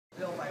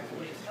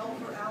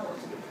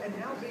and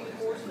now being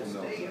forced to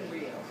stay in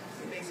Rio,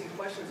 facing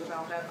questions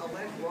about that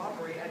alleged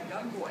robbery at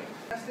gunpoint.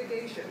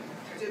 Investigation.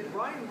 Did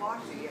Ryan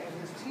Lochte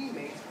and his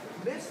teammates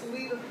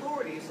mislead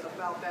authorities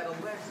about that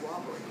alleged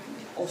robbery?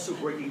 Also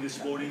breaking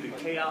this morning, the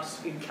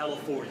chaos in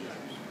California.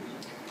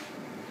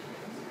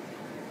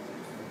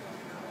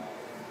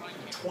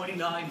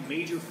 29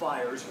 major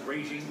fires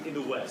raging in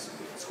the west,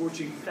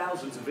 scorching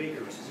thousands of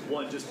acres,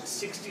 one just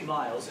 60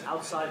 miles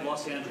outside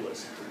Los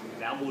Angeles.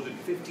 Now more than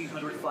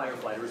 1,500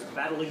 firefighters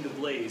battling the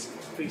blaze,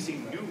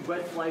 facing new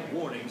red flag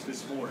warnings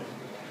this morning.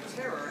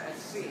 Terror at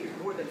sea.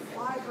 More than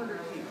 500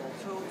 people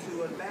towed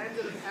to an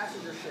abandoned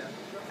passenger ship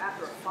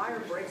after a fire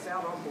breaks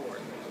out on board.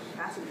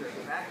 Passengers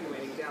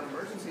evacuating down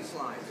emergency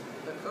slides.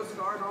 The Coast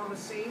Guard on the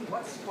scene.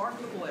 What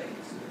sparked the blaze?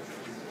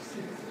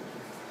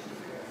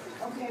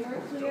 Okay, we're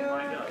Don't clear.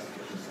 mind us.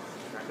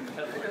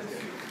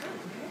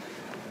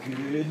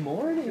 Good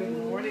morning. Good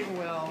morning,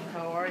 Will.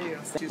 How are you?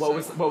 What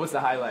was the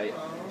highlight?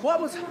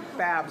 What was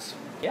Babs?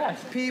 Yeah.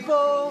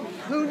 People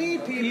who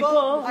need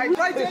people.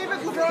 Right, David,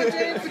 LeBron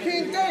James, the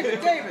King. David,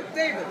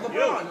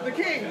 LeBron, the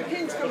King. The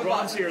King's coming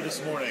LeBron's by. here this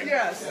morning.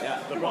 Yes.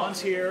 Yeah. LeBron's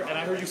here, and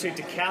I heard you say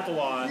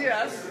decathlon.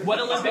 Yes. What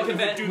Olympic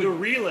event? Do the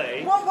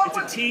relay. What It's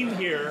a team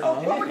here.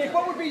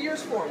 What would be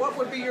yours for? What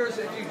would be yours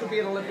if you could be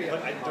an Olympian?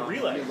 The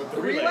relay.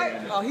 The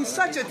relay? Oh, he's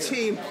such a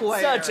team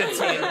player. Such a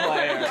team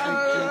player.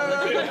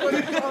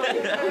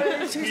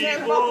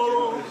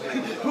 People.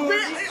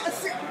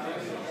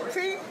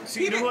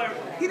 See, he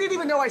didn't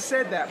even know I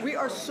said that. We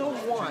are so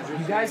one.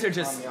 You guys are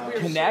just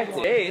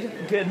connected. Jade,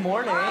 good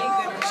morning.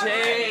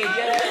 Jade,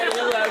 yay,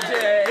 hello,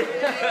 Jade.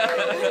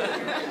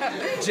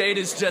 Jade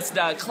has just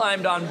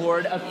climbed on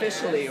board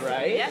officially,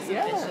 right? Yes,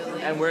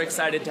 officially. And we're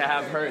excited to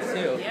have her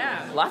too.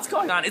 Yeah. Lots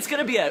going on. It's going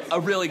to be a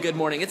really good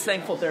morning. It's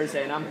Thankful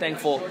Thursday, and I'm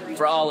thankful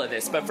for all of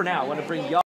this. But for now, I want to bring y'all